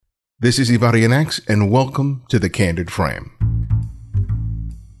This is Ivarianex, and welcome to The Candid Frame.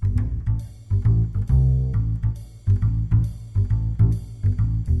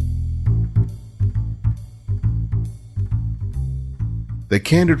 The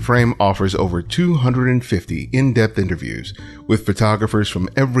Candid Frame offers over 250 in-depth interviews with photographers from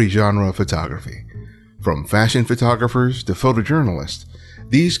every genre of photography. From fashion photographers to photojournalists,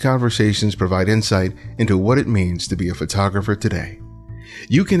 these conversations provide insight into what it means to be a photographer today.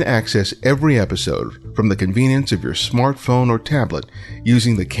 You can access every episode from the convenience of your smartphone or tablet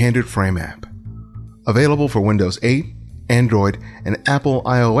using the Candid Frame app. Available for Windows 8, Android, and Apple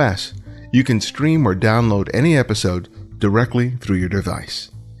iOS, you can stream or download any episode directly through your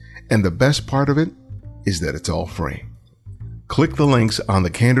device. And the best part of it is that it's all free. Click the links on the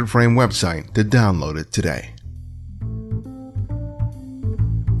Candid Frame website to download it today.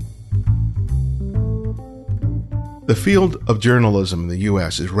 The field of journalism in the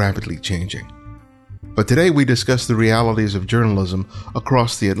U.S. is rapidly changing. But today we discuss the realities of journalism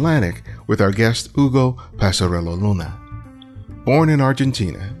across the Atlantic with our guest Hugo Passarello Luna. Born in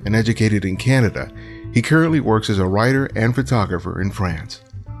Argentina and educated in Canada, he currently works as a writer and photographer in France.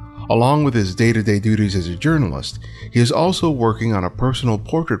 Along with his day-to-day duties as a journalist, he is also working on a personal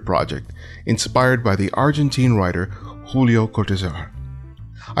portrait project inspired by the Argentine writer Julio Cortázar.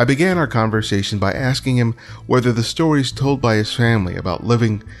 I began our conversation by asking him whether the stories told by his family about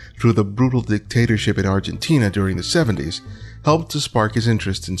living through the brutal dictatorship in Argentina during the 70s helped to spark his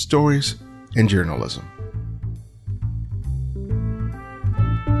interest in stories and journalism.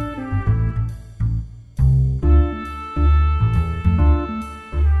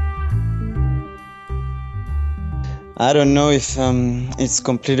 I don't know if it's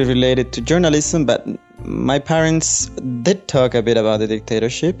completely related to journalism, but my parents did talk a bit about the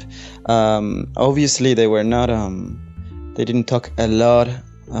dictatorship. Obviously, they were not. They didn't talk a lot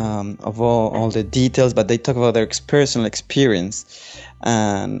of all the details, but they talk about their personal experience.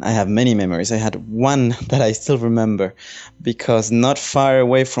 And I have many memories. I had one that I still remember, because not far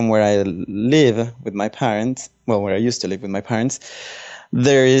away from where I live with my parents, where I used to live with my parents,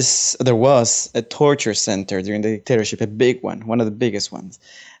 there was a torture center during the dictatorship, a big one of the biggest ones.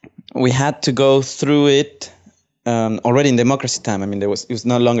 We had to go through it already in democracy time. I mean, it was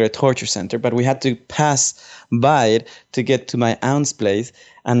no longer a torture center, but we had to pass by it to get to my aunt's place.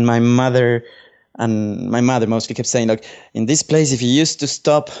 And my mother mostly kept saying, look, in this place, if you used to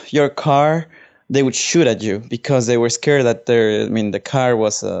stop your car, they would shoot at you, because they were scared that the car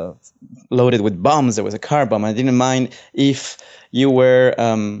was loaded with bombs. There was a car bomb. I didn't mind if you were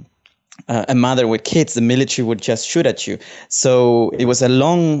a mother with kids, the military would just shoot at you. So it was a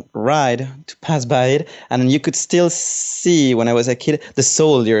long ride to pass by it, and you could still see, when I was a kid, the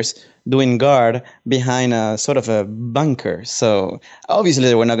soldiers doing guard behind a sort of a bunker. So obviously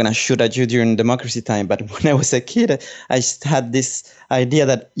they were not going to shoot at you during democracy time, but when I was a kid, I just had this idea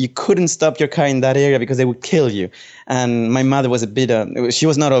that you couldn't stop your car in that area because they would kill you. And my mother was a bit, she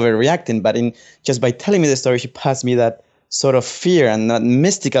was not overreacting, but just by telling me the story, she passed me that sort of fear, and not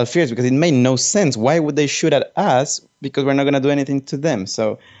mystical fears, because it made no sense. Why would they shoot at us? Because we're not going to do anything to them.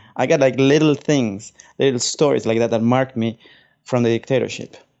 So I got like little things, little stories like that marked me from the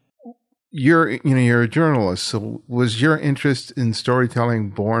dictatorship. You're a journalist. So was your interest in storytelling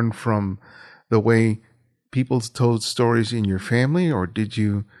born from the way people told stories in your family, or did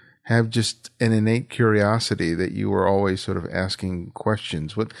you have just an innate curiosity that you were always sort of asking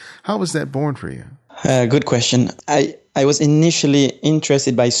questions? How was that born for you? Good question. I was initially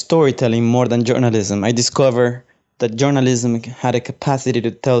interested by storytelling more than journalism. I discovered that journalism had a capacity to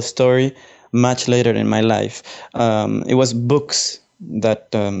tell a story much later in my life. It was books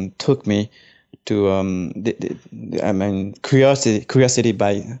that took me to curiosity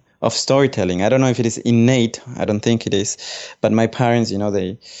of storytelling. I don't know if it is innate. I don't think it is. But my parents,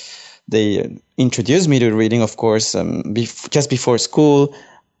 they introduced me to reading, of course, just before school,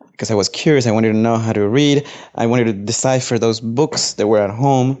 because I was curious. I wanted to know how to read. I wanted to decipher those books that were at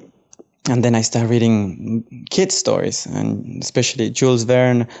home. And then I started reading kids' stories, and especially Jules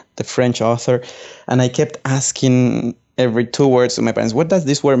Verne, the French author. And I kept asking every 2 words to my parents, what does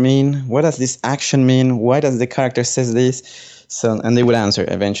this word mean? What does this action mean? Why does the character says this? And they would answer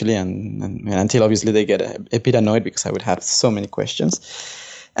eventually, and until obviously they get a bit annoyed because I would have so many questions.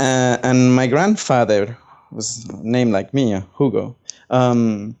 And my grandfather was named like me, Hugo.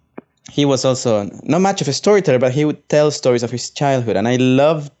 He was also not much of a storyteller, but he would tell stories of his childhood, and I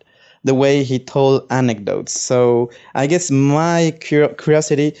loved the way he told anecdotes. So I guess my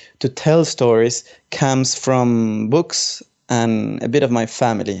curiosity to tell stories comes from books and a bit of my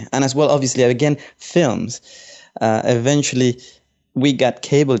family, and as well, obviously, again, films. Eventually, we got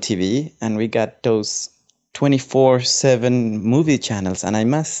cable TV and we got those 24/7 movie channels. And I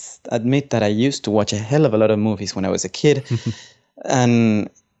must admit that I used to watch a hell of a lot of movies when I was a kid. and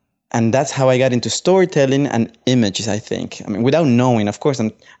and that's how I got into storytelling and images, I think. I mean, without knowing, of course,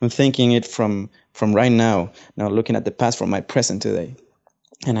 I'm thinking it from right now, looking at the past from my present today.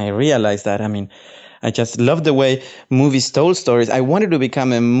 And I realized that, I mean, I just loved the way movies told stories. I wanted to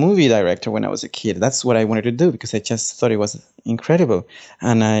become a movie director when I was a kid. That's what I wanted to do because I just thought it was incredible.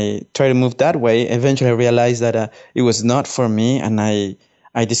 And I tried to move that way. Eventually, I realized that it was not for me. And I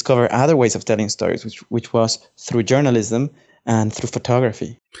discovered other ways of telling stories, which was through journalism and through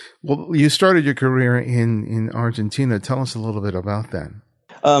photography. Well, you started your career in Argentina. Tell us a little bit about that.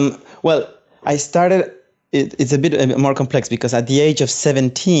 Well, I started... It's a bit more complex because at the age of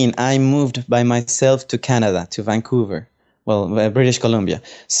 17, I moved by myself to Canada, to Vancouver, British Columbia.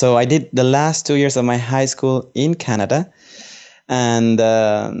 So I did the last 2 years of my high school in Canada, and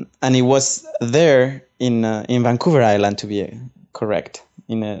it was there in Vancouver Island, to be correct,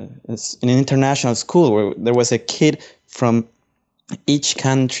 in an international school where there was a kid from each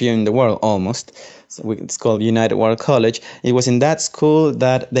country in the world almost. So it's called United World College. It was in that school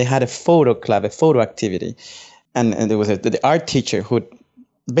that they had a photo club, a photo activity. And there was the art teacher who would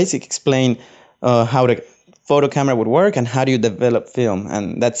basically explain how the photo camera would work and how do you develop film.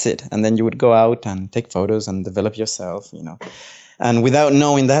 And that's it. And then you would go out and take photos and develop yourself, And without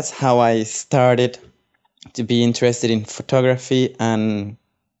knowing, that's how I started to be interested in photography and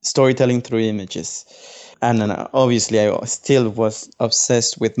storytelling through images. And obviously, I still was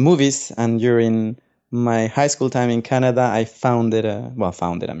obsessed with movies. And during my high school time in Canada, I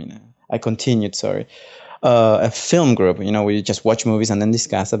I continued, a film group. We just watch movies and then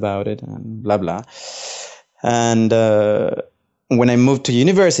discuss about it and blah, blah. And when I moved to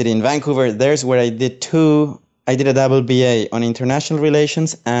university in Vancouver, there's where I did a double BA on international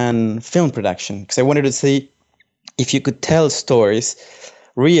relations and film production. Because I wanted to see if you could tell stories,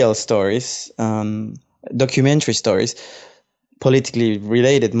 real stories, documentary stories, politically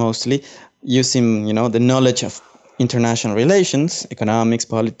related mostly, using the knowledge of international relations, economics,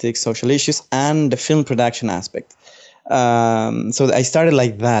 politics, social issues, and the film production aspect. So I started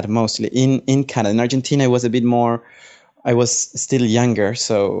like that mostly in Canada. In Argentina, it was a bit more. I was still younger,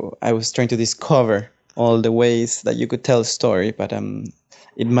 so I was trying to discover all the ways that you could tell a story, but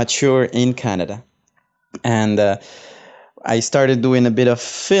it matured in Canada, and I started doing a bit of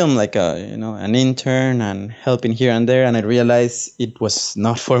film, like an intern and helping here and there, and I realized it was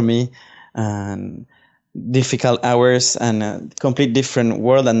not for me, and difficult hours and a complete different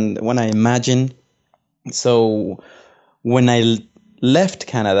world than when I imagined. So when I left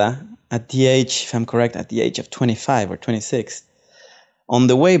Canada at the age, if I'm correct, at the age of 25 or 26, on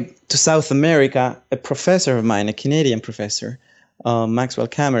the way to South America, a professor of mine, a Canadian professor, Maxwell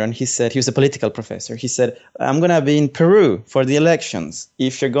Cameron, he was a political professor. He said, I'm going to be in Peru for the elections.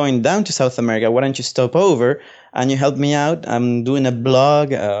 If you're going down to South America, why don't you stop over and you help me out? I'm doing a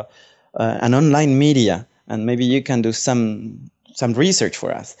blog, an online media, and maybe you can do some research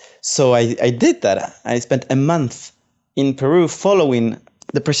for us. So I did that. I spent a month in Peru following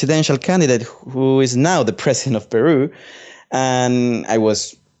the presidential candidate who is now the president of Peru. And I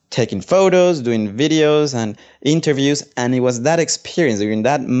was taking photos, doing videos and interviews. And it was that experience during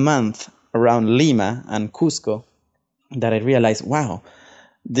that month around Lima and Cusco that I realized, wow,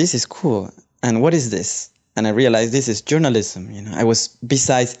 this is cool. And what is this? And I realized this is journalism. I was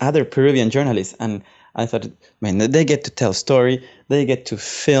besides other Peruvian journalists. And I thought, man, they get to tell story. They get to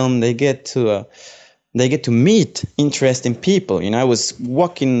film. They get to meet interesting people. I was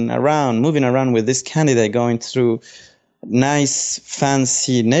moving around with this candidate, going through nice,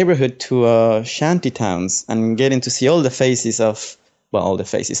 fancy neighborhood to shanty towns and getting to see many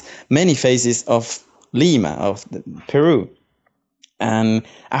faces of Lima, of Peru. And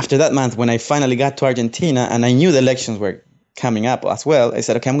after that month, when I finally got to Argentina and I knew the elections were coming up as well, I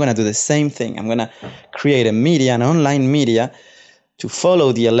said, okay, I'm going to do the same thing. I'm going to create an online media to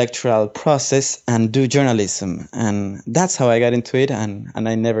follow the electoral process and do journalism. And that's how I got into it. And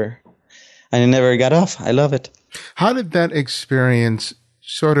I never got off. I love it. How did that experience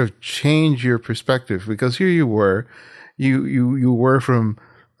sort of change your perspective? Because here you were from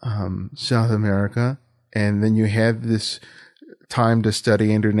South America, and then you had this time to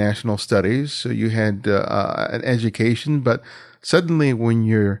study international studies. So you had an education, but suddenly when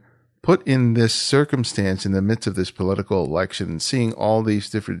you're put in this circumstance in the midst of this political election, seeing all these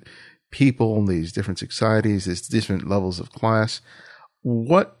different people, these different societies, these different levels of class,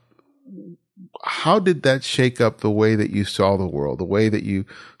 how did that shake up the way that you saw the world, the way that you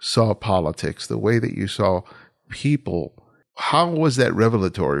saw politics, the way that you saw people? how was that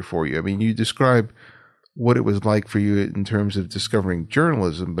revelatory for you? I mean, you describe what it was like for you in terms of discovering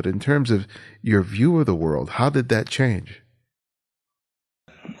journalism, but in terms of your view of the world, how did that change?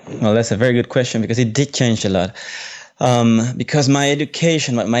 Well, that's a very good question, because it did change a lot. Because my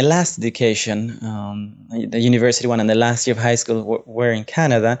education, my last education, the university one and the last year of high school were in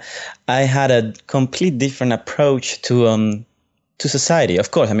Canada, I had a complete different approach to society. Of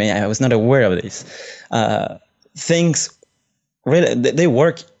course, I mean, I was not aware of this. Things really, they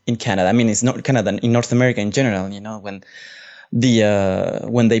work in Canada. I mean, it's not Canada, in North America in general. You know, when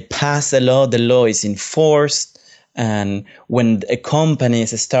they pass a law, the law is enforced. And when a company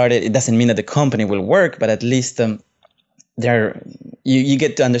is started, it doesn't mean that the company will work, but at least you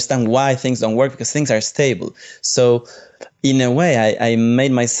get to understand why things don't work, because things are stable. So in a way, I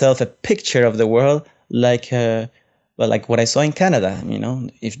made myself a picture of the world like what I saw in Canada. You know,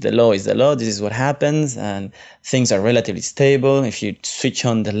 if the law is the law, this is what happens, and things are relatively stable. If you switch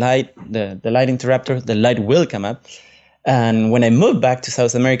on the light, the light interrupter, the light will come up. And when I moved back to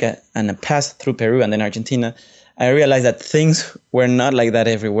South America and I passed through Peru and then Argentina, I realized that things were not like that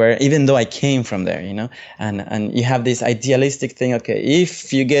everywhere, even though I came from there, you know. And you have this idealistic thing. Okay,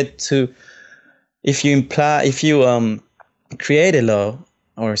 if you create a law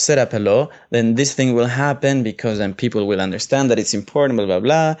or set up a law, then this thing will happen, because then people will understand that it's important, blah, blah,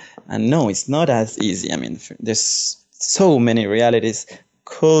 blah. And no, it's not as easy. I mean, there's so many realities,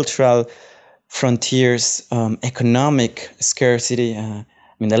 cultural frontiers, economic scarcity.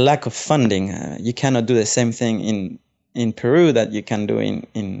 I mean, the lack of funding. You cannot do the same thing in Peru that you can do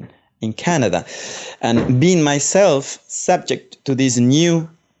in Canada. And being myself subject to this new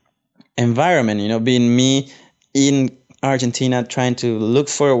environment, you know, being me in Argentina trying to look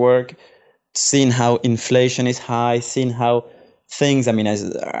for work, seeing how inflation is high, seeing how things, I mean,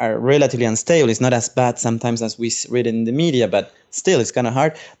 are relatively unstable. It's not as bad sometimes as we read in the media, but still it's kind of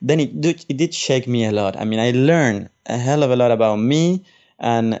hard. Then it did shake me a lot. I mean, I learned a hell of a lot about me,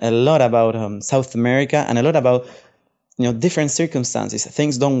 and a lot about South America, and a lot about, you know, different circumstances.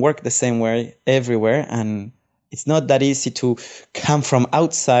 Things don't work the same way everywhere, and it's not that easy to come from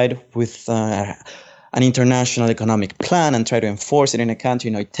outside with an international economic plan and try to enforce it in a country.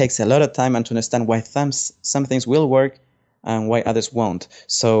 You know, it takes a lot of time, and to understand why some things will work and why others won't.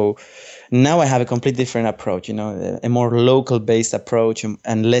 So now I have a completely different approach, you know, a more local-based approach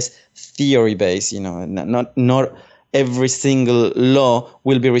and less theory-based, you know, not every single law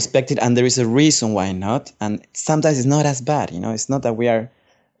will be respected, and there is a reason why not. And sometimes it's not as bad, you know. It's not that we are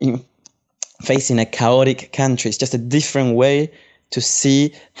facing a chaotic country. It's just a different way to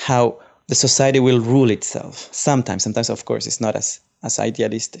see how the society will rule itself. Sometimes, of course, it's not as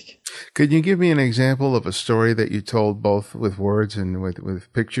idealistic. Could you give me an example of a story that you told, both with words and with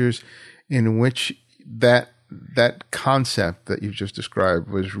pictures, in which that concept that you've just described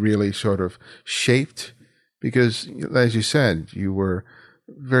was really sort of shaped? Because, as you said, you were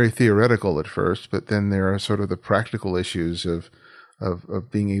very theoretical at first, but then there are sort of the practical issues of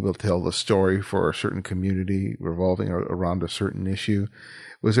being able to tell the story for a certain community revolving around a certain issue.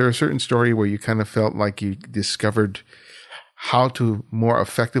 Was there a certain story where you kind of felt like you discovered how to more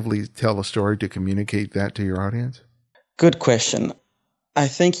effectively tell a story to communicate that to your audience? Good question. I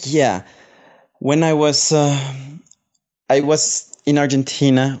think, yeah. When I was in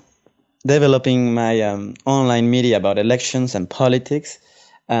Argentina, developing my online media about elections and politics.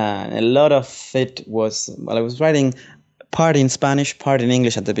 A lot of it was, I was writing part in Spanish, part in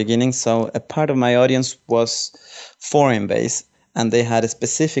English at the beginning. So a part of my audience was foreign-based, and they had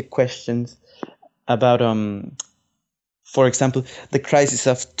specific questions about, for example, the crisis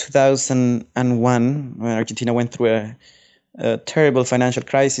of 2001, when Argentina went through a terrible financial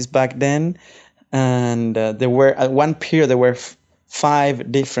crisis back then. And there were, at one period, there were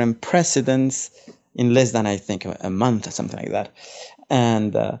 5 different presidents in less than, I think, a month or something like that.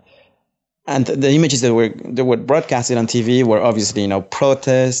 And the images that were broadcasted on TV were obviously, you know,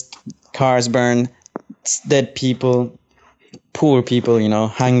 protests, cars burned, dead people, poor people, you know,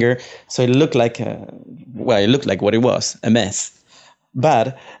 hunger. So it looked like what it was, a mess.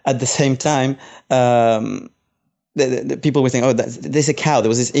 But at the same time, the people were saying, oh, there's a cow. There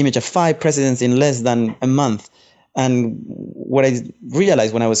was this image of 5 presidents in less than a month. And what I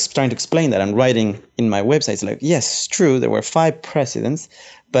realized when I was trying to explain that, I'm writing in my website, it's like, yes, it's true, there were 5 presidents,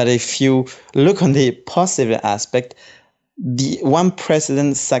 but if you look on the positive aspect, the one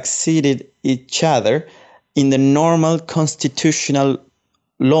president succeeded each other in the normal constitutional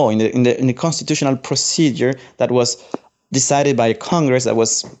law, in the constitutional procedure that was decided by a Congress that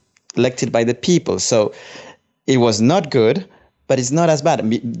was elected by the people. So it was not good, but it's not as bad.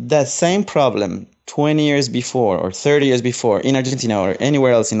 The same problem 20 years before or 30 years before in Argentina or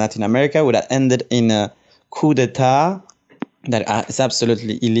anywhere else in Latin America would have ended in a coup d'etat that is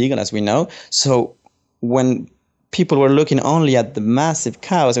absolutely illegal, as we know. So when people were looking only at the massive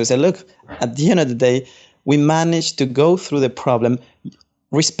chaos, I would say, look, at the end of the day, we managed to go through the problem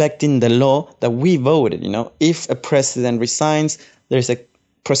respecting the law that we voted. If a president resigns, there's a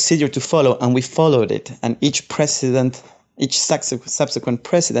procedure to follow, and we followed it. And each subsequent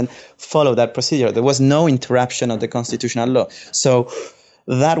president followed that procedure. There was no interruption of the constitutional law. So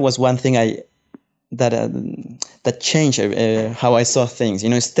that was one thing that changed how I saw things.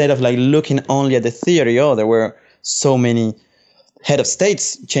 Instead of like looking only at the theory, there were so many head of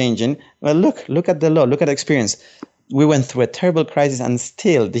states changing. Well, look at the law, look at the experience. We went through a terrible crisis, and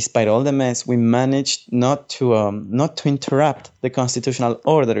still, despite all the mess, we managed not to interrupt the constitutional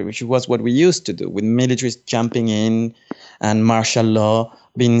order, which was what we used to do, with militaries jumping in and martial law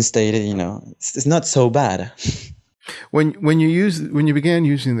being instated. It's not so bad. When you began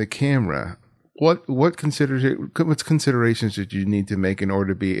using the camera, what considerations did you need to make in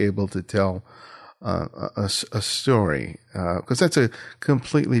order to be able to tell a story? Because that's a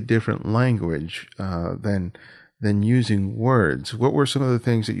completely different language than using words. What were some of the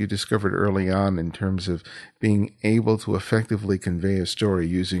things that you discovered early on in terms of being able to effectively convey a story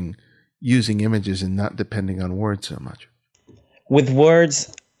using images and not depending on words so much? With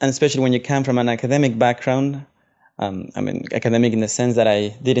words, and especially when you come from an academic background, academic in the sense that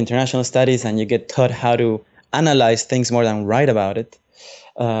I did international studies, and you get taught how to analyze things more than write about it,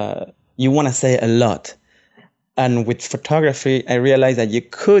 you want to say a lot. And with photography, I realized that you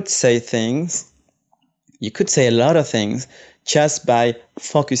could say a lot of things just by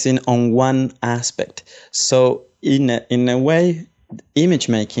focusing on one aspect. So in a way, image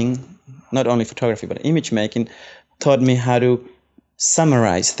making, not only photography, but image making, taught me how to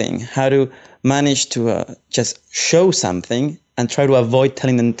summarize things, how to manage to just show something and try to avoid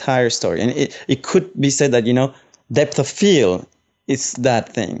telling the entire story. And it could be said that, depth of field is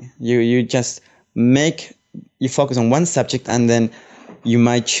that thing. You just you focus on one subject, and then you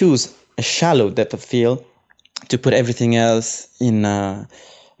might choose a shallow depth of field to put everything else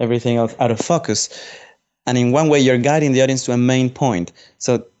out of focus. And in one way, you're guiding the audience to a main point.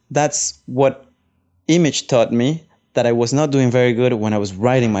 So that's what image taught me, that I was not doing very good when I was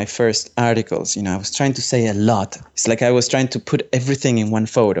writing my first articles. I was trying to say a lot. It's like I was trying to put everything in one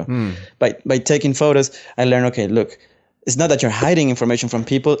photo. By taking photos, I learned, okay, look, it's not that you're hiding information from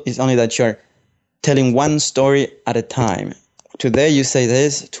people. It's only that you're telling one story at a time. Today you say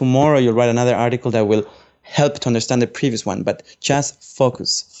this, tomorrow you'll write another article that will help to understand the previous one, but just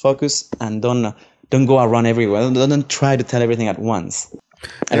focus, and don't go around everywhere. Don't try to tell everything at once.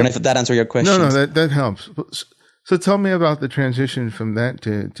 I don't know if that answered your question. No, that helps. So tell me about the transition from that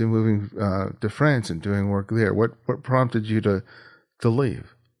to moving to France and doing work there. What prompted you to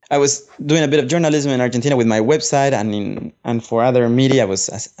leave? I was doing a bit of journalism in Argentina with my website, and for other media, I was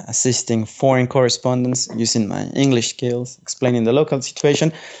assisting foreign correspondents using my English skills, explaining the local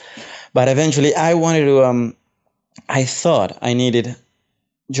situation. But eventually, I wanted to. I thought I needed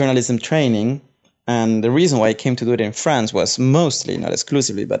journalism training, and the reason why I came to do it in France was mostly, not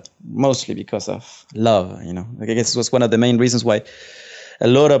exclusively, but mostly because of love. I guess it was one of the main reasons why a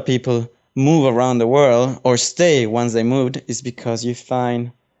lot of people move around the world or stay once they moved, is because you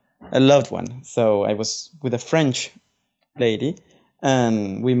find a loved one. So I was with a French lady,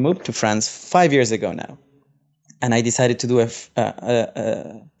 and we moved to France 5 years ago now. And I decided to do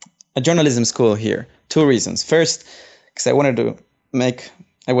a journalism school here. 2 reasons. First, because I wanted to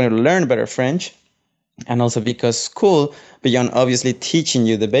learn better French, and also because school, beyond obviously teaching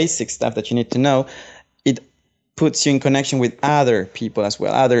you the basic stuff that you need to know, it puts you in connection with other people as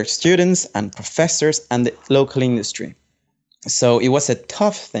well, other students and professors and the local industry. So it was a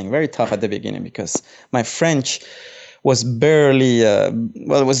tough thing, very tough at the beginning, because my French was barely,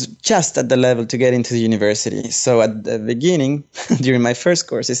 it was just at the level to get into the university. So at the beginning, during my first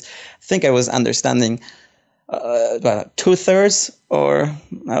courses, I think I was understanding about 2/3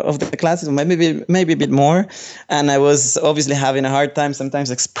 of the classes, maybe a bit more. And I was obviously having a hard time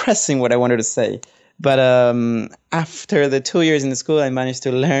sometimes expressing what I wanted to say. But after the 2 years in the school, I managed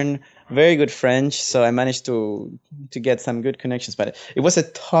to learn very good French. So I managed to get some good connections. But it was a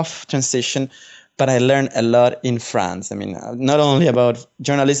tough transition. But I learned a lot in France. I mean, not only about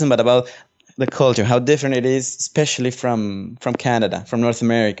journalism, but about the culture, how different it is, especially from Canada, from North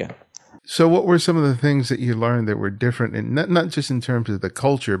America. So what were some of the things that you learned that were different, and not just in terms of the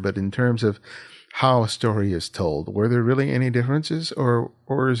culture, but in terms of how a story is told? Were there really any differences, or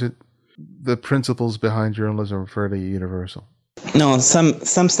is it the principles behind journalism are fairly universal? No,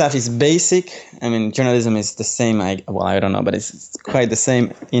 some stuff is basic. I mean, journalism is the same. I don't know, but it's quite the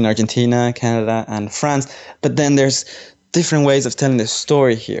same in Argentina, Canada, and France. But then there's different ways of telling the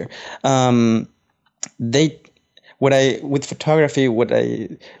story here. With photography, what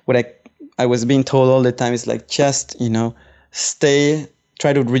I was being told all the time is like, just,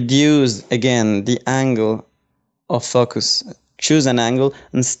 try to reduce again the angle of focus. Choose an angle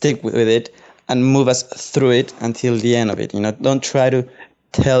and stick with it and move us through it until the end of it. Don't try to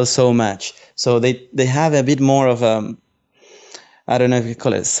tell so much. So they have a bit more of I don't know if you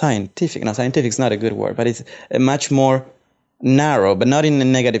call it scientific. No, scientific is not a good word, but it's a much more narrow, but not in a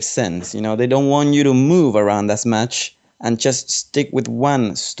negative sense. They don't want you to move around as much and just stick with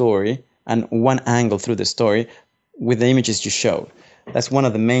one story and one angle through the story with the images you show. That's one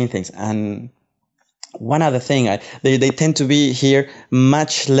of the main things. And one other thing, they tend to be here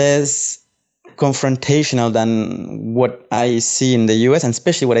much less confrontational than what I see in the US, and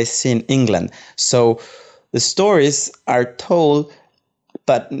especially what I see in England. So the stories are told,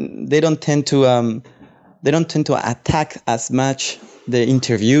 but they don't tend to attack as much the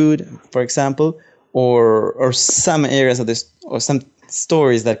interviewed, for example, or some areas of this, or some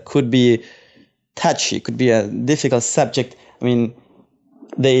stories that could be touchy, could be a difficult subject. I mean,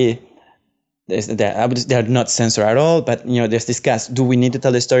 they are not censored at all, but there's discussed, do we need to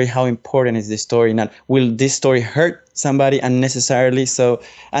tell the story? How important is this story? Not will this story hurt somebody unnecessarily? So,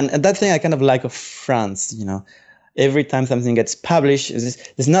 and that thing I kind of like of France, every time something gets published,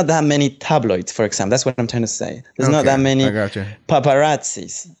 there's not that many tabloids, for example. That's what I'm trying to say. There's not that many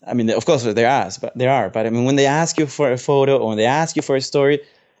paparazzis. I mean, of course there are, but I mean, when they ask you for a photo or when they ask you for a story,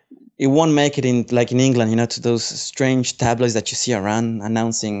 it won't make it in England, to those strange tabloids that you see around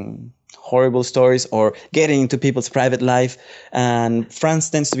announcing horrible stories or getting into people's private life. And France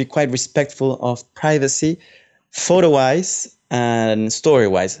tends to be quite respectful of privacy, photo-wise and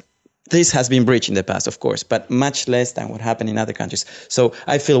story-wise. This has been breached in the past, of course, but much less than what happened in other countries. So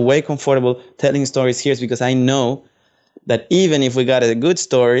I feel way comfortable telling stories here because I know that even if we got a good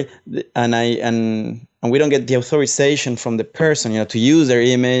story and we don't get the authorization from the person, to use their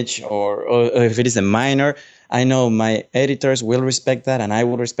image or if it is a minor, I know my editors will respect that and I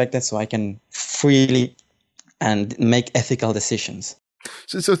will respect that, so I can freely and make ethical decisions.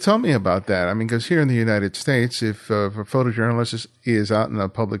 So tell me about that. I mean, because here in the United States, if a photojournalist is out in a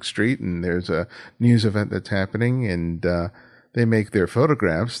public street and there's a news event that's happening and they make their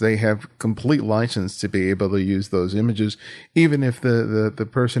photographs, they have complete license to be able to use those images, even if the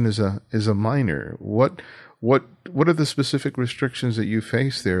person is a minor. What are the specific restrictions that you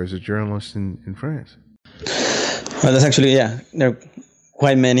face there as a journalist in France? Well, that's actually, there are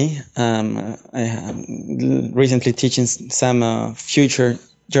quite many. I am recently teaching some future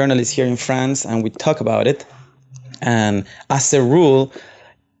journalists here in France, and we talk about it. And as a rule,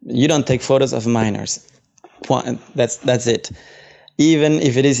 you don't take photos of minors. That's it. Even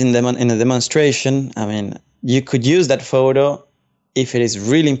if it is in a demonstration, I mean, you could use that photo if it is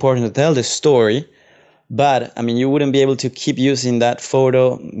really important to tell the story. But I mean, you wouldn't be able to keep using that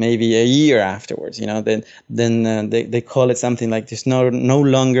photo maybe a year afterwards. Then they call it something like this, no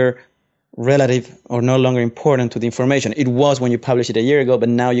longer relative or no longer important to the information. It was when you published it a year ago, but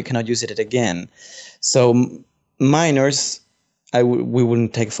now you cannot use it again. So minors, we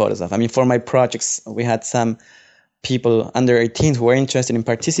wouldn't take photos of. I mean, for my projects, we had some people under 18 who were interested in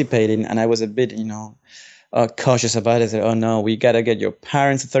participating, and I was a bit, cautious about it. I said, oh no, we gotta get your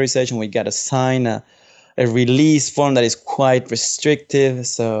parents' authorization. We gotta sign a release form that is quite restrictive.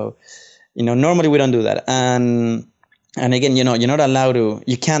 So, normally we don't do that. And again, you're not allowed to,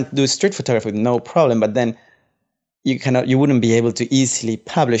 you can't do street photography with no problem, but then you wouldn't be able to easily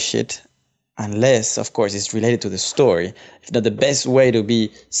publish it unless, of course, it's related to the story. If not, the best way to be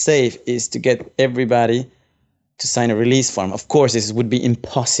safe is to get everybody to sign a release form. Of course, this would be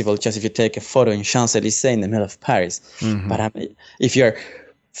impossible just if you take a photo in Champs-Élysées in the middle of Paris. Mm-hmm. But if you're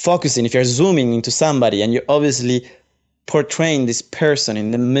focusing, if you're zooming into somebody and you're obviously portraying this person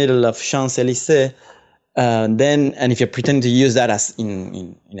in the middle of Champs-Élysées, and if you're pretending to use that as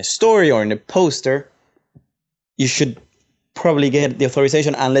in a story or in a poster, you should probably get the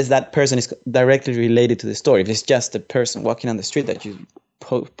authorization unless that person is directly related to the story. If it's just a person walking on the street that you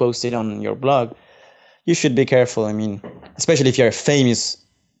posted on your blog, you should be careful. I mean, especially if you're a famous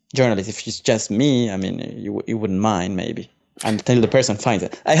journalist. If it's just me, I mean, you wouldn't mind maybe until the person finds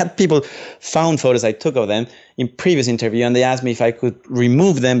it. I had people found photos I took of them in previous interview, and they asked me if I could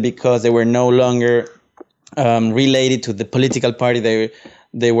remove them because they were no longer related to the political party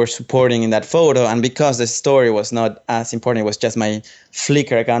they were supporting in that photo. And because the story was not as important, it was just my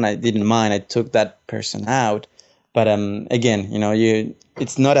Flickr account, I didn't mind. I took that person out. But again,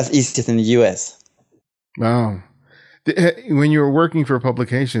 it's not as easy as in the U.S. Wow. When you were working for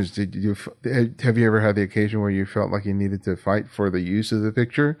publications, have you ever had the occasion where you felt like you needed to fight for the use of the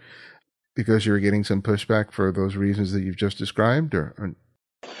picture because you were getting some pushback for those reasons that you've just described? Or?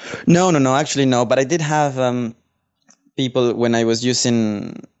 No, actually no. But I did have people when I was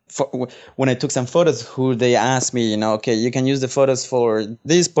when I took some photos who they asked me, okay, you can use the photos for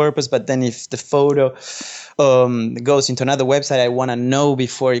this purpose, but then if the photo goes into another website, I want to know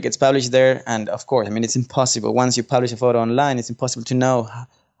before it gets published there. And of course, it's impossible. Once you publish a photo online, it's impossible to know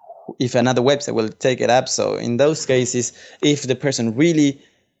if another website will take it up. So in those cases, if the person really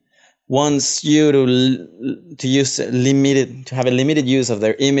wants you to have a limited use of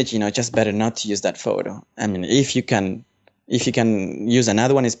their image, just better not to use that photo. If you can use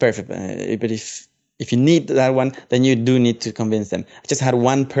another one, it's perfect. But if you need that one, then you do need to convince them. I just had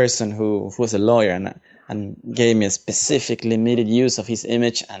one person who was a lawyer and gave me a specific limited use of his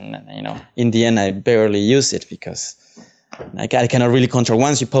image, and in the end, I barely use it because I cannot really control.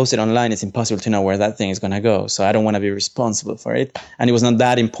 Once you post it online, it's impossible to know where that thing is going to go. So I don't want to be responsible for it, and it was not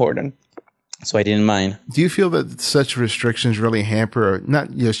that important. So I didn't mind. Do you feel that such restrictions really hamper not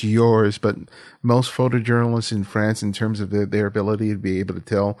just yours, but most photojournalists in France in terms of their ability to be able to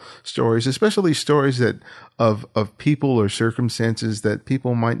tell stories, especially stories that of people or circumstances that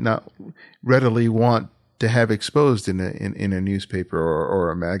people might not readily want to have exposed in a newspaper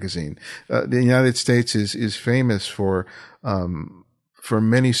or a magazine? The United States is famous for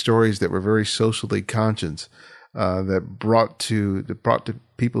many stories that were very socially conscious. That brought to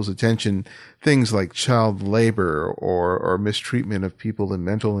people's attention things like child labor or mistreatment of people in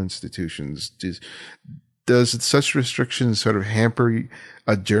mental institutions. Does such restrictions sort of hamper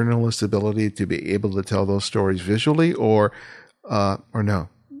a journalist's ability to be able to tell those stories visually, or no?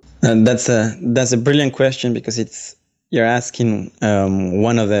 And that's a brilliant question, because you're asking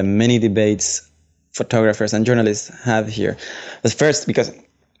one of the many debates photographers and journalists have here. But first, because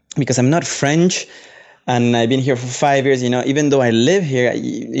I'm not French, and I've been here for 5 years, even though I live here,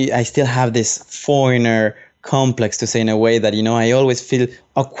 I still have this foreigner complex, to say, in a way that, I always feel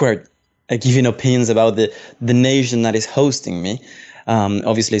awkward giving opinions about the nation that is hosting me.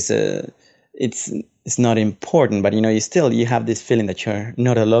 Obviously, it's not important, but, you have this feeling that you're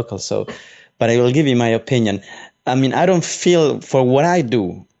not a local. So, but I will give you my opinion. I don't feel, for what I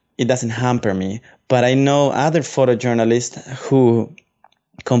do, it doesn't hamper me, but I know other photojournalists who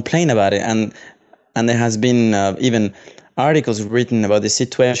complain about it, and there has been even articles written about the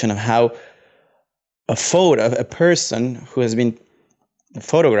situation of how a person who has been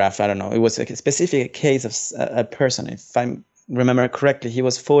photographed, I don't know, it was a specific case of a person, if I remember correctly, he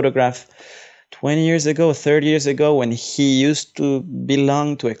was photographed 20 years ago, 30 years ago, when he used to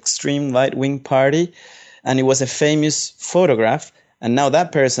belong to extreme right-wing party, and it was a famous photograph. And now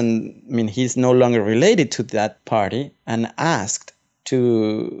that person, he's no longer related to that party, and asked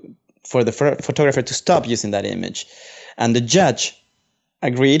for the photographer to stop using that image. And the judge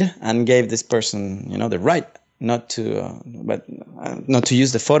agreed and gave this person, the right not to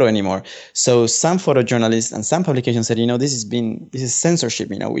use the photo anymore. So some photojournalists and some publications said, this is censorship.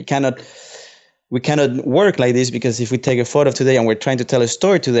 We cannot work like this, because if we take a photo today and we're trying to tell a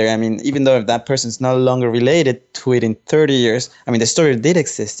story today, even though if that person is no longer related to it in 30 years, the story did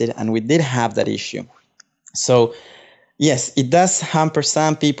exist, and we did have that issue. So yes, it does hamper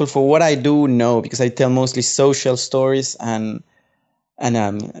some people. For what I do know, because I tell mostly social stories, and I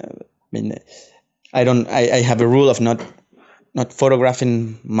have a rule of not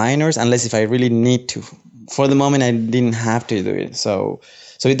photographing minors unless if I really need to. For the moment, I didn't have to do it, so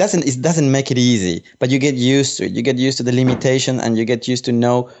it doesn't make it easy. But you get used to it. You get used to the limitation, and you get used to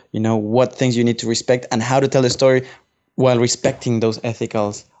know what things you need to respect and how to tell the story while respecting those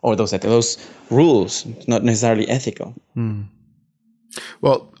ethicals or those rules, not necessarily ethical.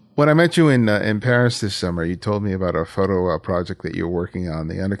 Well, when I met you in Paris this summer, you told me about a photo project that you're working on,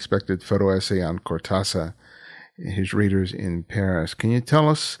 the unexpected photo essay on Cortázar, his readers in Paris. Can you tell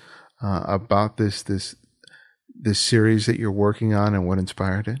us about this series that you're working on and what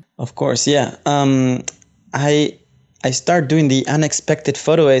inspired it? Of course, yeah. I started doing the unexpected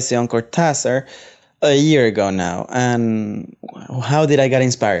photo essay on Cortázar a year ago now. And how did I get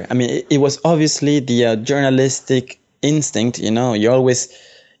inspired? It was obviously the journalistic instinct. You always,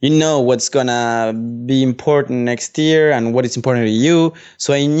 what's gonna be important next year and what is important to you.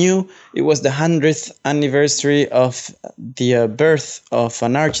 So I knew it was the 100th anniversary of the birth of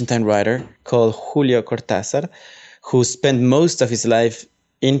an Argentine writer called Julio Cortázar, who spent most of his life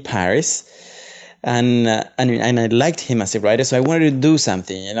in Paris. And I liked him as a writer, so I wanted to do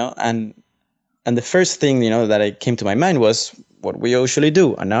something, and And the first thing, that I came to my mind was what we usually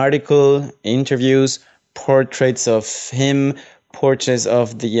do: an article, interviews, portraits of him, portraits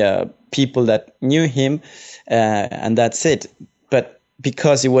of the people that knew him, and that's it. But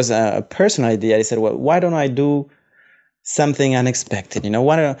because it was a personal idea, I said, well, why don't I do something unexpected?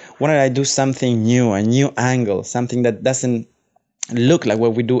 Why don't I do something new, a new angle, something that doesn't look like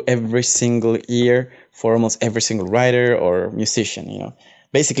what we do every single year for almost every single writer or musician?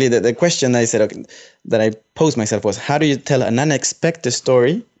 Basically, the question I said, okay, that I posed myself was, how do you tell an unexpected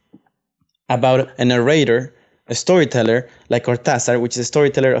story about a narrator, a storyteller like Cortázar, which is a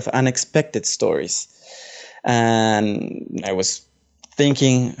storyteller of unexpected stories? And I was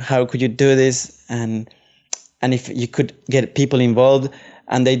thinking, how could you do this? And if you could get people involved.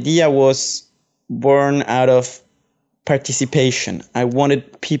 And the idea was born out of participation. I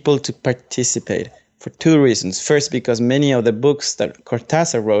wanted people to participate for two reasons. First, because many of the books that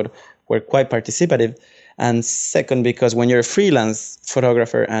Cortázar wrote were quite participative. And second, because when you're a freelance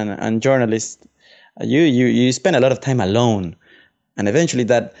photographer and journalist, you spend a lot of time alone. And eventually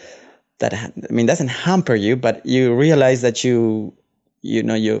that doesn't hamper you, but you realize that you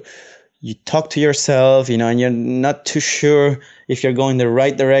talk to yourself, and you're not too sure if you're going the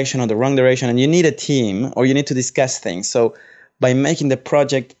right direction or the wrong direction, and you need a team or you need to discuss things. So by making the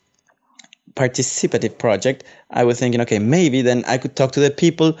project participative project, I was thinking, okay, maybe then I could talk to the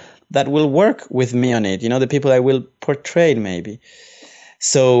people that will work with me on it, the people I will portray maybe.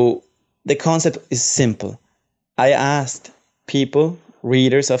 So the concept is simple. I asked people,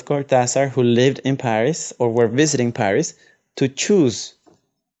 readers of Cortázar who lived in Paris or were visiting Paris, to choose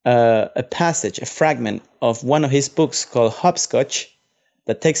a passage, a fragment of one of his books called Hopscotch,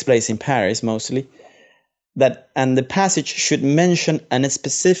 that takes place in Paris mostly, and the passage should mention a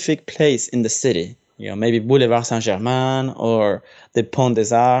specific place in the city, maybe Boulevard Saint-Germain or the Pont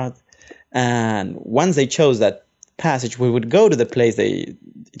des Arts. And once they chose that passage, we would go to the place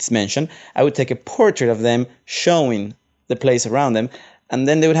it's mentioned. I would take a portrait of them showing the place around them, and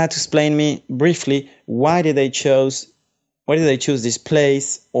then they would have to explain me briefly why did they choose this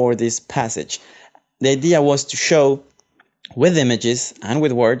place or this passage. The idea was to show with images and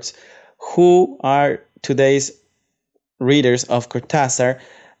with words who are today's readers of Cortázar,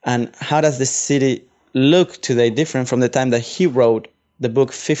 and how does the city look today different from the time that he wrote the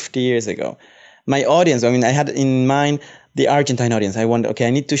book 50 years ago. My audience, I had in mind the Argentine audience. I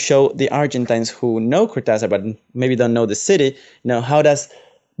need to show the Argentines who know Cortázar but maybe don't know the city, how does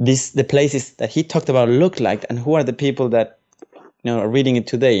the places that he talked about look like, and who are the people that are reading it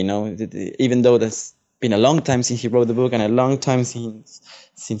today, even though that's been a long time since he wrote the book and a long time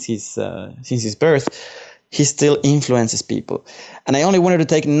since his birth, he still influences people. And I only wanted to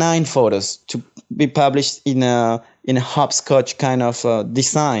take 9 photos to be published in a hopscotch kind of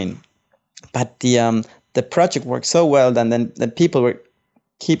design. But the project worked so well that then the people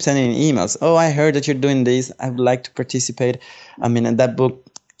keep sending emails. Oh, I heard that you're doing this. I would like to participate. And that book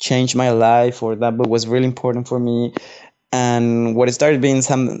changed my life, or that book was really important for me. And what it started being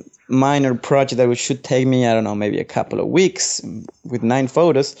some minor project that should take me, I don't know, maybe a couple of weeks with 9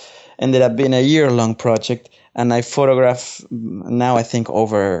 photos, ended up being a year-long project. And I photograph now, I think,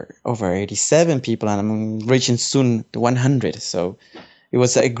 over 87 people, and I'm reaching soon to 100. So it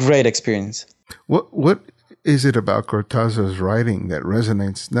was a great experience. What is it about Cortázar's writing that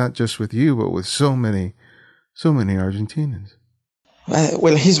resonates not just with you, but with so many Argentinians?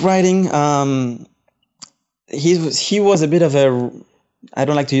 Well, his writing, he was a bit of a, I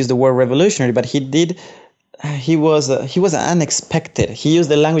don't like to use the word revolutionary, but he was unexpected. He used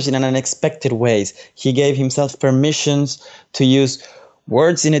the language in an unexpected ways. He gave himself permissions to use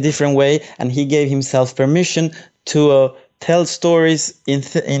words in a different way, and he gave himself permission to tell stories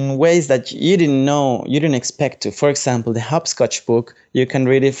in ways that you didn't expect to. For example, the Hopscotch book, you can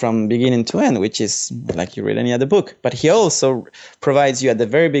read it from beginning to end, which is like you read any other book. But he also provides you at the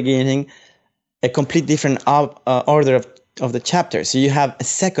very beginning a complete different order of the chapters. So you have a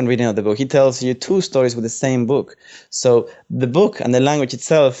second reading of the book. He tells you 2 stories with the same book. So the book and the language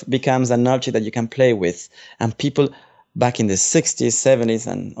itself becomes an object that you can play with. And people back in the 60s, 70s,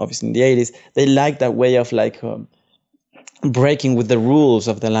 and obviously in the 80s, they liked that way of breaking with the rules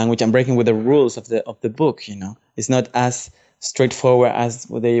of the language and breaking with the rules of the book. It's not as straightforward as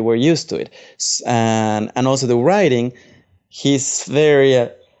they were used to it. And also the writing, he's very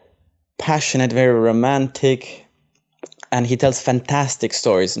passionate, very romantic, and he tells fantastic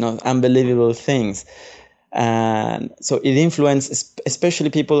stories, unbelievable things. And so it influenced especially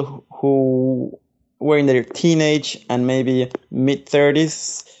people who were in their teenage and maybe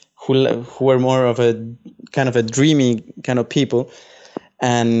mid-30s, who were more of a kind of a dreamy kind of people.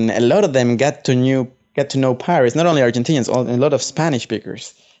 and a lot of them got to know Paris. Not only Argentinians, a lot of Spanish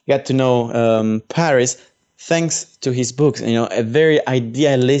speakers got to know Paris thanks to his books. A very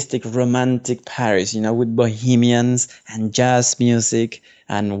idealistic, romantic Paris. With bohemians and jazz music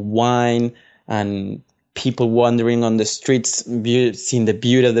and wine and people wandering on the streets, seeing the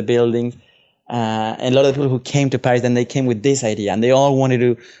beauty of the buildings. A lot of people who came to Paris, then they came with this idea, and they all wanted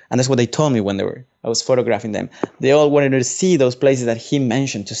to, and that's what they told me when I was photographing them. They all wanted to see those places that he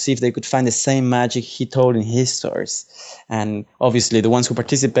mentioned, to see if they could find the same magic he told in his stories. And obviously, the ones who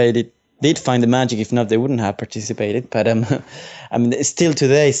participated did find the magic. If not, they wouldn't have participated. But I mean, still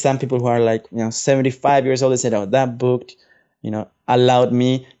today, some people who are like 75 years old, they said, "Oh, that book, allowed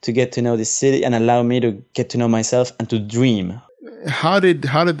me to get to know the city and allowed me to get to know myself and to dream." How did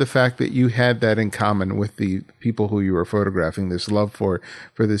the fact that you had that in common with the people who you were photographing, this love for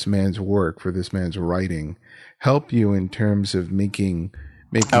this man's work, for this man's writing, help you in terms of making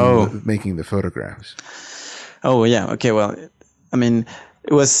the photographs? Oh yeah, okay. Well, I mean,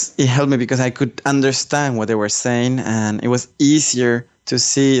 it helped me because I could understand what they were saying, and it was easier to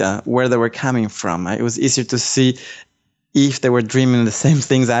see where they were coming from. It was easier to see if they were dreaming the same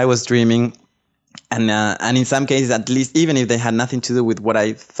things I was dreaming. And in some cases, at least, even if they had nothing to do with what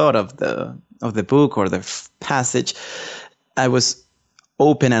I thought of the book or the passage, I was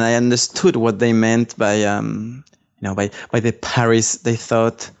open and I understood what they meant by the Paris they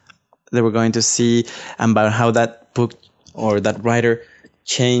thought they were going to see, and about how that book or that writer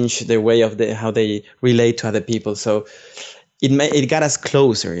changed their way of how they relate to other people. So it got us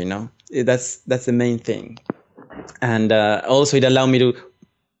closer. That's the main thing, and also it allowed me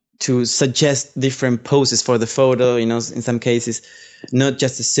to suggest different poses for the photo, in some cases, not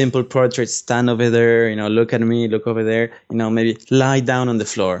just a simple portrait, stand over there, look at me, look over there, maybe lie down on the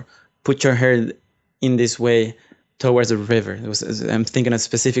floor, put your hair in this way towards the river. I'm thinking a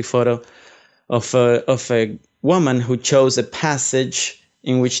specific photo of a woman who chose a passage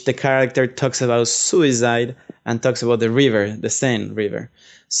in which the character talks about suicide and talks about the river, the Seine River.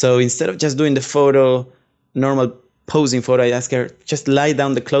 So instead of just doing the photo, normal posing photo, I asked her, just lie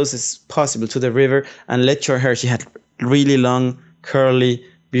down the closest possible to the river and let your hair, she had really long, curly,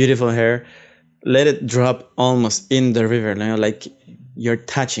 beautiful hair, let it drop almost in the river, like you're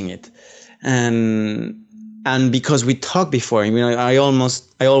touching it. And because we talked before, I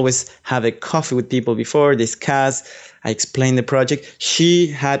always have a coffee with people before, discuss, I explain the project. She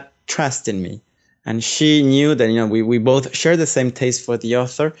had trust in me, and she knew that, we both share the same taste for the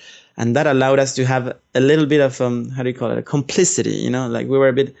author. And that allowed us to have a little bit of, a complicity, like we were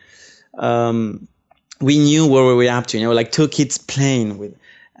a bit, we knew where we were up to, like two kids playing with,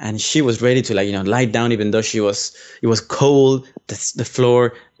 and she was ready to lie down, even though it was cold. The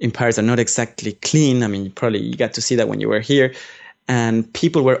floor in Paris are not exactly clean. I mean, you got to see that when you were here, and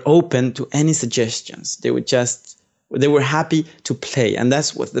people were open to any suggestions. They were happy to play. And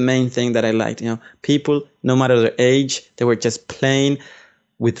that's what the main thing that I liked, people, no matter their age, they were just playing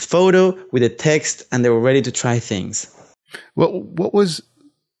with photo, with a text, and they were ready to try things. Well, what was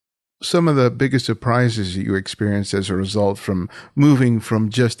some of the biggest surprises you experienced as a result from moving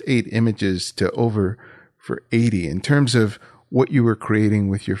from just 8 images to over for 80 in terms of what you were creating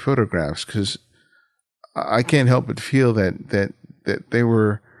with your photographs? Because I can't help but feel that there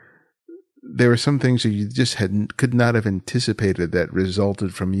were some things that you just could not have anticipated that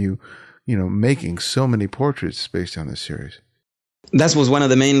resulted from you making so many portraits based on this series. That was one of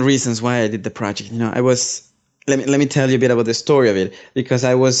the main reasons why I did the project. Let me tell you a bit about the story of it, because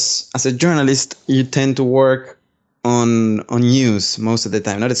as a journalist, you tend to work on news most of the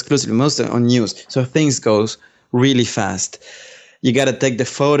time, not exclusively, mostly on news. So things goes really fast. You got to take the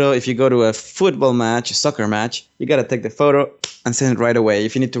photo. If you go to a football match, a soccer match, you got to take the photo and send it right away.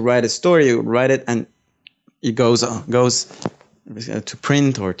 If you need to write a story, you write it and it goes to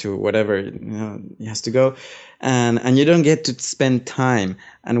print or to whatever it has to go. And you don't get to spend time.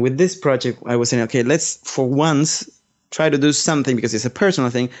 And with this project, I was saying, okay, let's for once try to do something, because it's a personal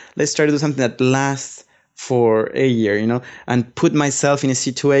thing. Let's try to do something that lasts for a year, and put myself in a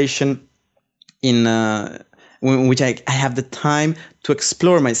situation in which I have the time to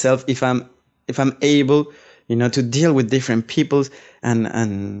explore myself if I'm able, to deal with different peoples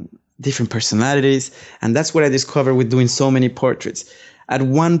and different personalities. And that's what I discovered with doing so many portraits. At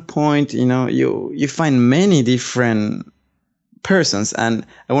one point, you find many different persons, and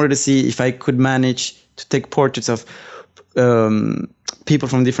I wanted to see if I could manage to take portraits of people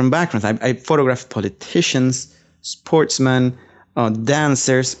from different backgrounds. I photographed politicians, sportsmen,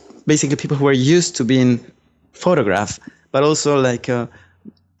 dancers, basically people who are used to being photographed, but also like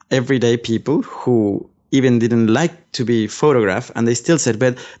everyday people who even didn't like to be photographed, and they still said,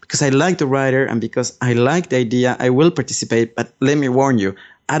 but because I like the writer and because I like the idea, I will participate, but let me warn you,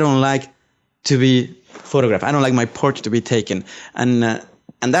 I don't like to be photographed. I don't like my portrait to be taken. And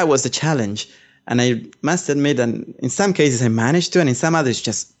that was the challenge. And I must admit that in some cases I managed to, and in some others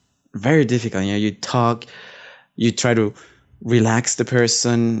just very difficult. You talk, you try to relax the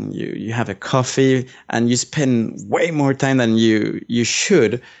person, you have a coffee, and you spend way more time than you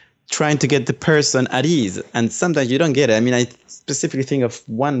should trying to get the person at ease. And sometimes you don't get it. I mean, I specifically think of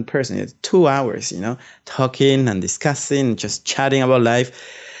one person, 2 hours, talking and discussing, just chatting about life.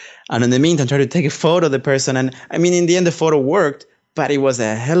 And in the meantime, try to take a photo of the person. And I mean, in the end, the photo worked, but it was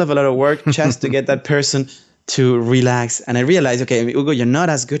a hell of a lot of work just to get that person to relax. And I realized, okay, Hugo, you're not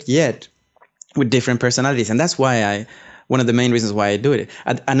as good yet with different personalities. And that's why one of the main reasons why I do it.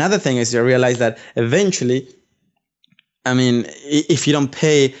 Another thing is you realize that eventually, I mean, if you don't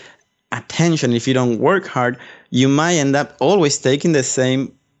pay attention, if you don't work hard, you might end up always taking the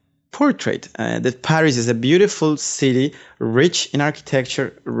same portrait. That Paris is a beautiful city, rich in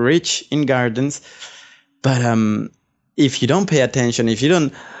architecture, rich in gardens. But if you don't pay attention, if you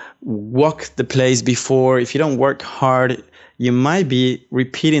don't walk the place before, if you don't work hard, you might be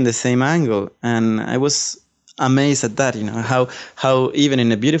repeating the same angle. And I was amazed at that, how even in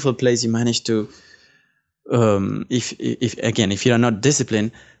a beautiful place you manage to, if you are not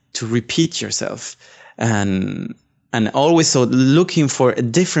disciplined, to repeat yourself. And always so looking for a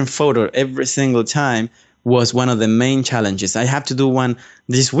different photo every single time was one of the main challenges. I have to do one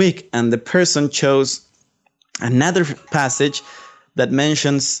this week, and the person chose another passage that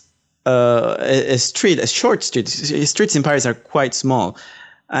mentions a street, a short street. Streets in Paris are quite small.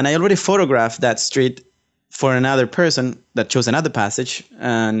 And I already photographed that street for another person that chose another passage.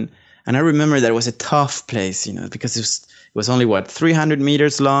 And I remember that it was a tough place, because it was only 300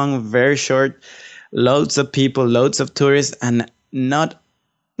 meters long, very short, loads of people, loads of tourists, and not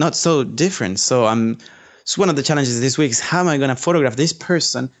so different. So one of the challenges this week is how am I going to photograph this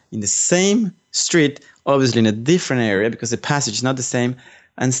person in the same street, obviously in a different area because the passage is not the same,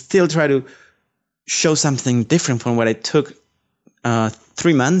 and still try to show something different from what I took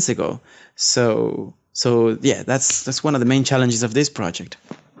 3 months ago. So yeah, that's one of the main challenges of this project.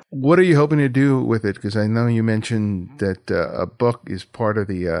 What are you hoping to do with it? Because I know you mentioned that a book is part of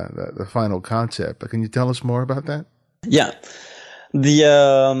the final concept. But can you tell us more about that? Yeah,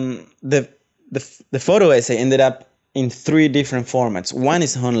 the photo essay ended up in 3 different formats. One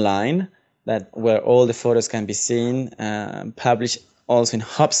is online, where all the photos can be seen, published also in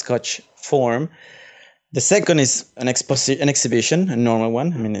hopscotch form. The second is an exhibition, a normal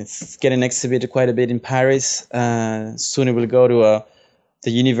one. I mean, it's getting exhibited quite a bit in Paris. Soon it will go to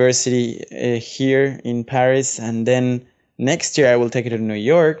the university here in Paris, and then next year I will take it to New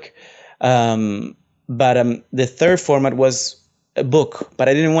York. But the third format was a book, but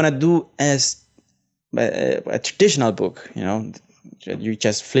I didn't want to do as a traditional book. You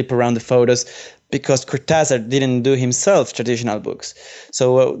just flip around the photos, because Cortázar didn't do himself traditional books.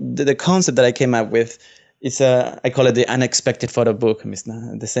 So the concept that I came up with is I call it the unexpected photo book. I mean, it's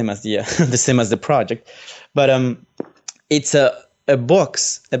not the same as the same as the project, but it's a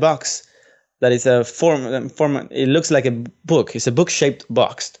box that is a form. It looks like a book. It's a book-shaped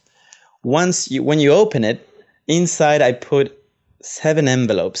box. When you open it, inside I put 7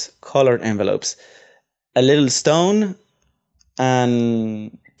 envelopes, colored envelopes, a little stone,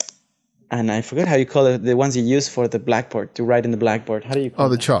 and I forgot how you call it, the ones you use for the blackboard, to write in the blackboard. How do you call it? Oh,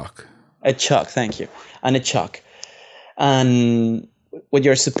 the chalk. A chalk, thank you. And a chalk. And what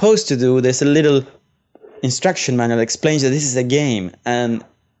you're supposed to do, there's a little instruction manual that explains that this is a game, and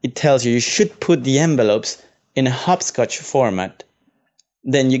it tells you should put the envelopes in a hopscotch format.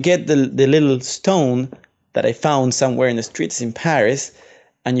 Then you get the little stone that I found somewhere in the streets in Paris,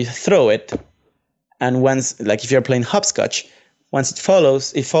 and you throw it. And once, like if you're playing hopscotch, once it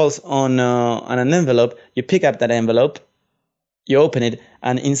falls on an envelope, you pick up that envelope, you open it,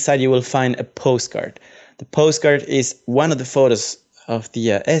 and inside you will find a postcard. The postcard is one of the photos of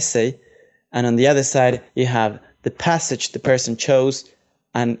the essay, and on the other side you have the passage the person chose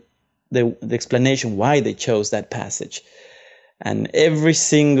and the explanation why they chose that passage. And every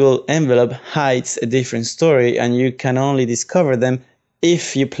single envelope hides a different story, and you can only discover them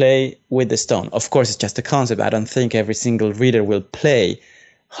if you play with the stone. Of course, it's just a concept. I don't think every single reader will play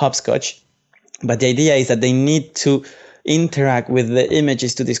hopscotch, but the idea is that they need to interact with the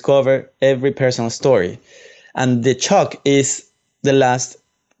images to discover every personal story. And the chalk is the last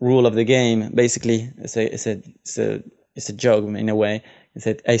rule of the game. Basically, it's a joke in a way.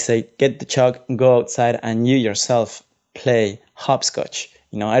 I say, get the chalk, go outside, and you yourself play hopscotch.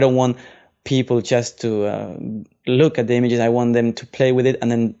 I don't want people just to look at the images. I want them to play with it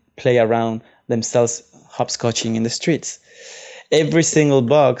and then play around themselves, hopscotching in the streets. Every single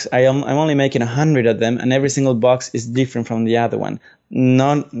box, I'm only making 100 of them, and every single box is different from the other one.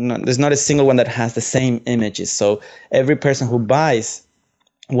 There's not a single one that has the same images. So every person who buys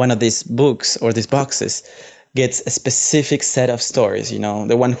one of these books or these boxes gets a specific set of stories.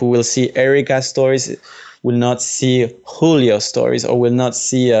 The one who will see Erica's stories will not see Julio's stories, or will not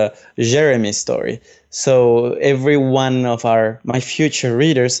see Jeremy's story. So every one of my future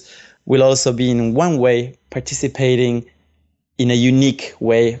readers will also be in one way participating in a unique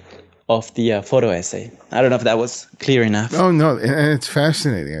way of the photo essay. I don't know if that was clear enough. Oh, no, and it's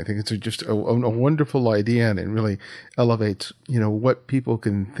fascinating. I think it's just a wonderful idea, and it really elevates, what people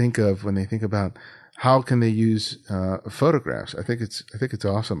can think of when they think about how can they use photographs. I think it's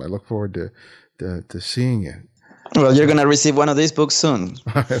awesome. I look forward to seeing it. Well, you're going to receive one of these books soon.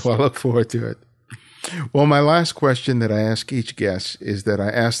 Well, I look forward to it. Well, my last question that I ask each guest is that I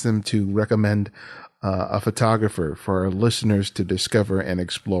ask them to recommend a photographer for our listeners to discover and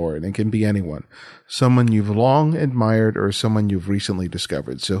explore. And it can be anyone, someone you've long admired or someone you've recently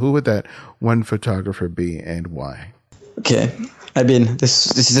discovered. So who would that one photographer be and why? Okay.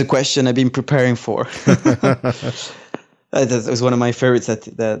 This is a question I've been preparing for. That was one of my favorites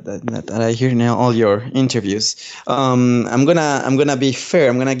that I hear in all your interviews. I'm gonna be fair.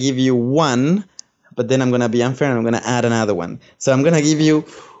 I'm gonna give you one, but then I'm gonna be unfair and I'm gonna add another one. So I'm gonna give you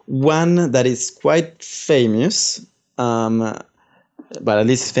one that is quite famous, but at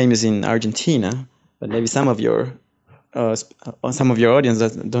least famous in Argentina. But maybe some of your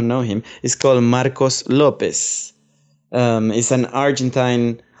audience don't know him. It's called Marcos Lopez. He's an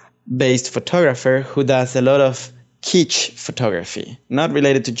Argentine-based photographer who does a lot of kitsch photography, not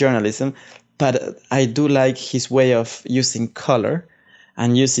related to journalism, but I do like his way of using color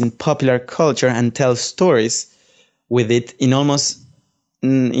and using popular culture and tell stories with it in almost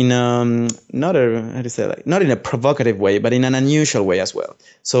not in a provocative way, but in an unusual way as well.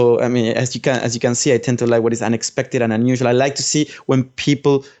 So I mean, as you can see, I tend to like what is unexpected and unusual. I like to see when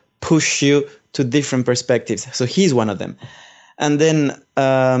people push you to different perspectives. So he's one of them. And then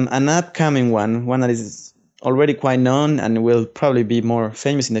an upcoming one that is already quite known and will probably be more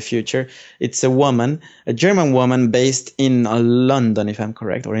famous in the future. It's a German woman based in London, if I'm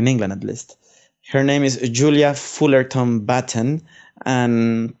correct, or in England at least. Her name is Julia Fullerton Batten,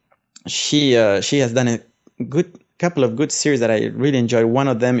 and she has done a couple of good series that I really enjoyed. One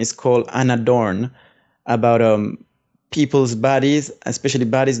of them is called Unadorned, about people's bodies, especially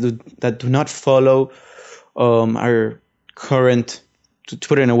bodies that do not follow our current, to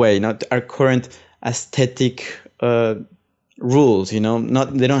put it in a way, not our current aesthetic rules. They don't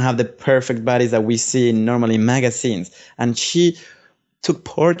have the perfect bodies that we see normally in magazines. And she took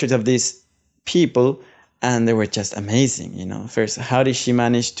portraits of these people, and they were just amazing. First, how did she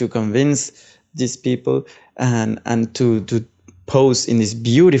manage to convince these people and to pose in these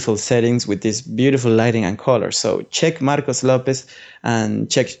beautiful settings with this beautiful lighting and color? So check Marcos Lopez and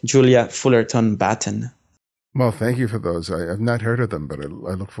check Julia Fullerton Batten. Well, thank you for those. I've not heard of them, but I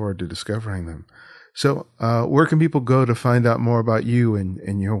look forward to discovering them. So where can people go to find out more about you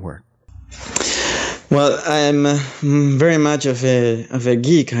and your work? Well, I'm very much of a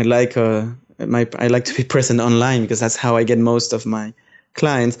geek. I like to be present online because that's how I get most of my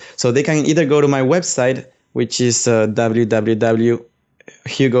clients. So they can either go to my website, which is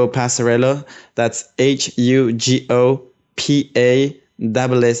www.hugopassarello. That's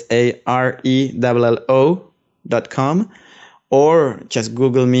HugoPassarello.com, or just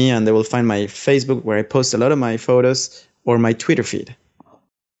Google me and they will find my Facebook, where I post a lot of my photos, or my Twitter feed.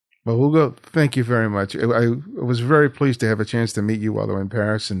 Well, Hugo, thank you very much. I was very pleased to have a chance to meet you while I was in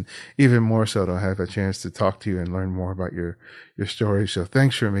Paris, and even more so to have a chance to talk to you and learn more about your story. So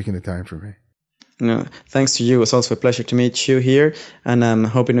thanks for making the time for me. No, thanks to you. It was also a pleasure to meet you here, and I'm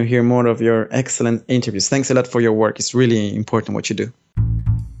hoping to hear more of your excellent interviews. Thanks a lot for your work. It's really important what you do.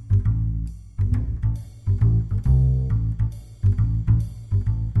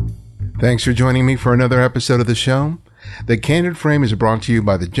 Thanks for joining me for another episode of the show. The Candid Frame is brought to you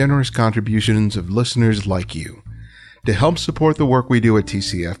by the generous contributions of listeners like you. To help support the work we do at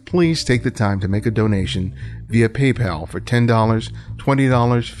TCF, please take the time to make a donation via PayPal for $10, $20,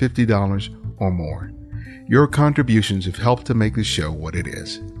 $50, or more. Your contributions have helped to make the show what it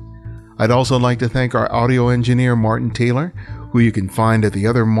is. I'd also like to thank our audio engineer, Martin Taylor, who you can find at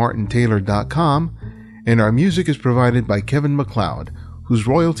theothermartintaylor.com, and our music is provided by Kevin MacLeod, whose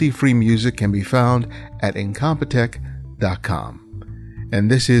royalty-free music can be found at Incompetech.com.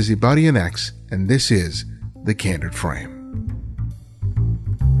 And this is Ibarian X, and this is The Candid Frame.